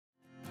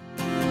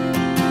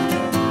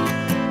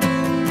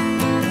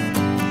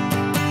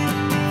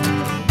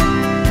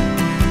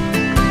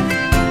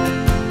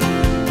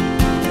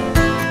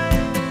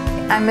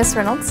I'm Miss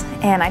Reynolds,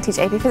 and I teach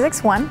AP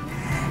Physics 1,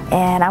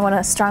 and I want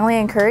to strongly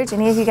encourage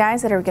any of you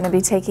guys that are going to be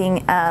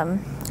taking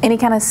any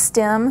kind of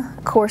STEM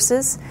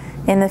courses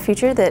in the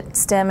future, that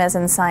STEM as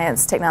in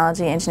science,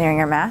 technology, engineering,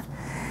 or math.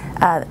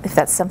 If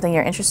that's something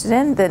you're interested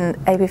in,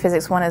 then AP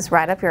Physics 1 is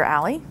right up your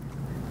alley.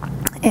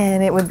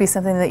 And it would be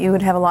something that you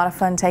would have a lot of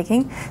fun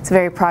taking. It's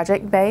very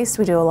project-based.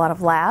 We do a lot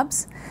of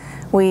labs.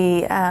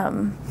 We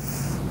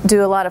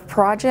do a lot of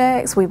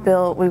projects.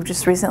 We've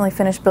just recently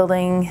finished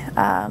building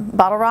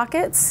bottle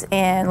rockets,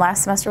 and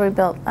last semester we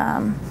built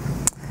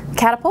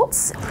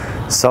catapults.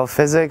 So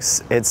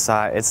physics, it's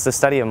the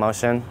study of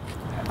motion,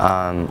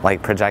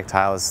 like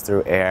projectiles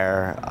through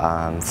air,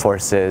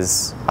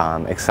 forces,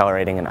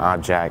 accelerating an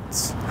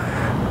object,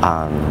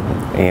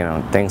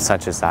 things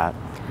such as that.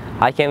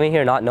 I came in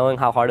here not knowing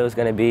how hard it was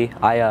going to be.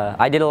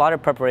 I did a lot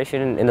of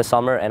preparation in the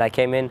summer, and I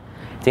came in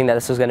thinking that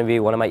this was going to be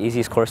one of my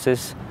easiest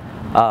courses,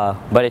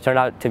 but it turned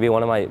out to be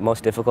one of my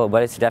most difficult.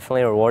 But it's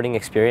definitely a rewarding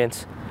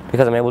experience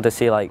because I'm able to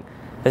see, like,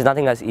 there's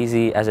nothing as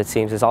easy as it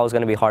seems. It's always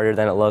going to be harder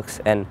than it looks,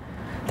 and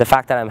the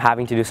fact that I'm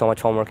having to do so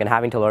much homework and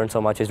having to learn so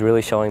much is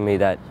really showing me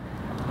that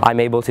I'm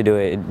able to do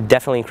it. It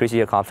definitely increases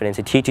your confidence.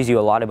 It teaches you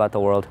a lot about the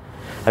world.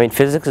 I mean,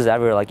 physics is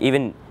everywhere. Like,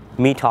 even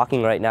me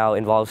talking right now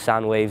involves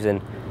sound waves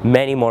and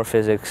many more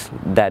physics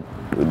that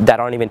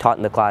aren't even taught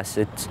in the class.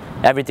 It's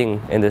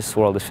everything in this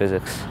world is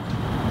physics.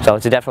 So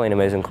it's definitely an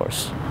amazing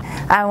course.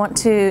 I want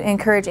to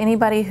encourage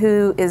anybody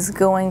who is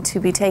going to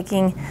be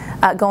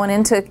going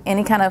into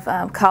any kind of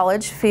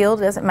college field,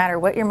 doesn't matter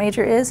what your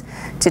major is,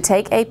 to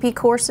take AP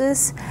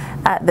courses.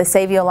 They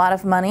save you a lot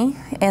of money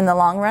in the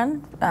long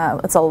run.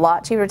 It's a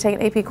lot cheaper to take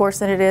an AP course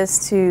than it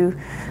is to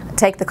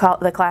take the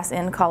class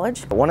in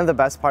college. One of the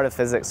best part of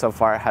physics so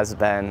far has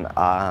been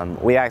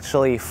we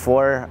actually,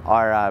 for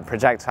our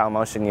projectile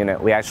motion unit,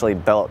 we actually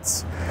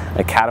built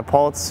a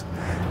catapult,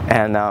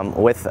 and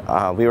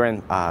we were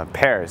in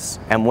pairs,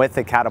 and with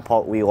the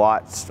catapult we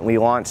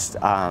launched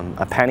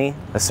a penny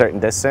a certain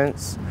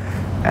distance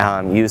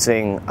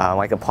using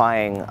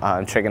applying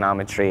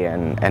trigonometry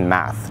and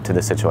math to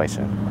the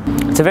situation.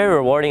 It's a very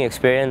rewarding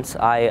experience.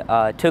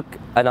 I took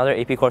another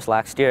AP course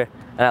last year,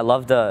 and I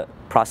love the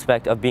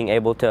prospect of being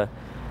able to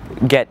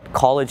get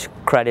college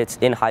credits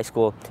in high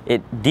school.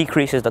 It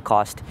decreases the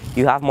cost.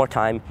 You have more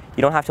time.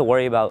 You don't have to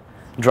worry about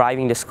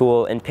driving to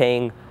school and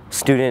paying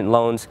student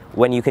loans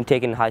when you can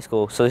take it in high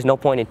school. So there's no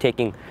point in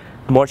taking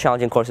more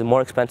challenging courses,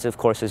 more expensive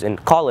courses in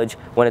college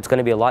when it's going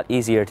to be a lot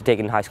easier to take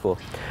it in high school.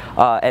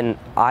 And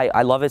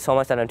I love it so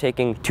much that I'm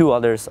taking 2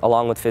 others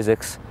along with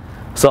physics.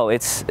 So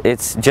it's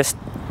just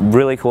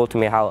really cool to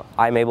me how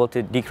I'm able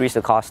to decrease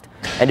the cost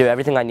and do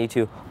everything I need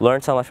to,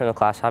 learn so much from the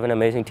class, have an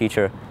amazing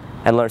teacher,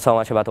 and learn so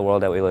much about the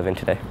world that we live in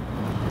today.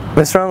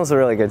 Miss Reynolds is a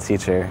really good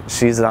teacher.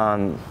 She's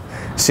good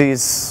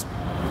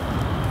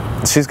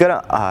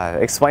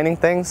at explaining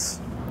things,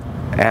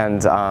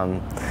 and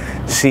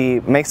she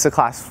makes the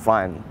class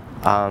fun.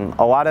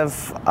 A lot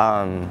of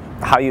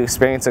how you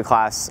experience a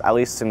class, at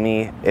least to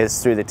me,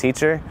 is through the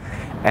teacher.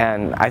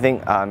 And I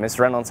think Ms.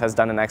 Reynolds has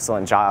done an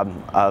excellent job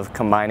of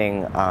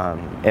combining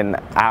an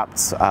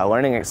apt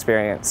learning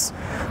experience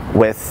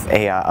with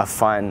a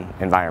fun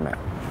environment.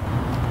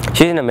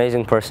 She's an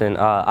amazing person.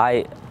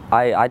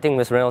 I think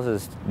Ms. Reynolds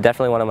is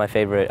definitely one of my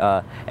favorite.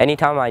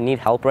 Anytime I need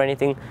help or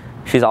anything,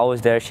 she's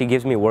always there. She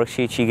gives me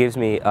worksheets, she gives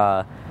me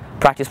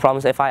practice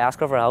problems. If I ask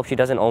her for help, she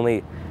doesn't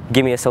only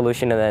give me a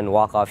solution and then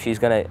walk off. She's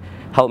going to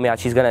help me out.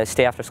 She's going to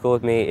stay after school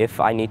with me if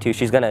I need to.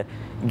 She's going to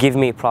give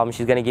me problems.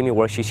 She's going to give me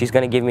worksheets. She's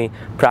going to give me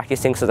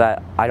practice things so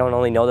that I don't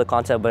only know the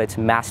concept, but it's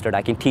mastered.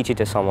 I can teach it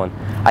to someone.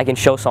 I can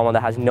show someone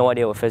that has no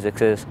idea what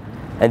physics is,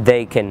 and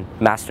they can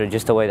master it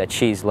just the way that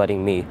she's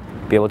letting me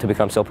be able to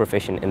become so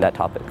proficient in that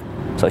topic.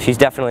 So she's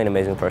definitely an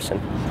amazing person.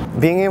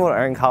 Being able to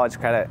earn college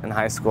credit in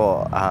high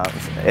school,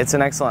 it's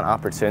an excellent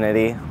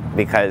opportunity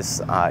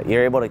because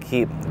you're able to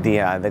keep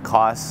the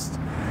cost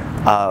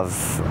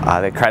of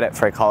the credit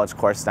for a college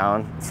course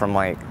down from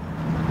like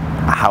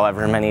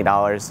however many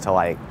dollars to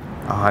like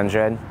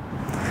 $100.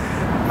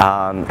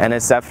 And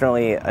it's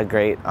definitely a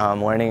great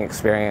learning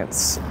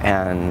experience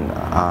and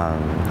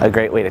a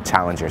great way to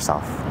challenge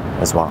yourself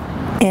as well.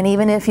 And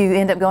even if you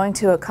end up going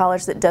to a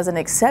college that doesn't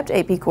accept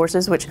AP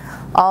courses, which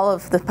all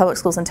of the public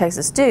schools in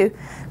Texas do,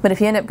 but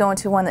if you end up going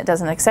to one that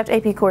doesn't accept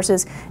AP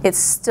courses, it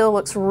still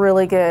looks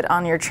really good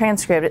on your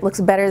transcript. It looks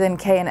better than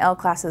K and L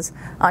classes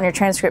on your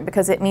transcript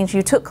because it means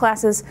you took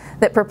classes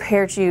that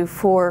prepared you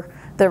for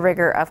the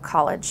rigor of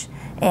college.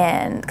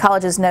 And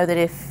colleges know that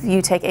if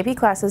you take AP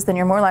classes, then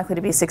you're more likely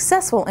to be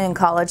successful in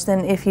college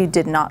than if you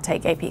did not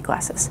take AP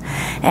classes.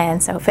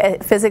 And so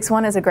Physics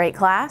 1 is a great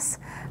class.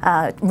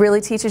 It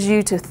really teaches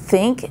you to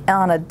think in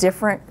a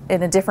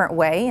different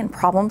way and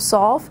problem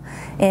solve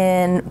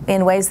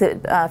in ways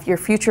that your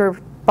future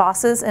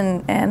bosses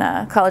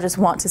and colleges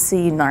want to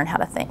see you learn how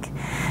to think.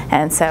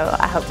 And so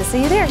I hope to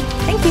see you there.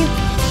 Thank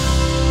you.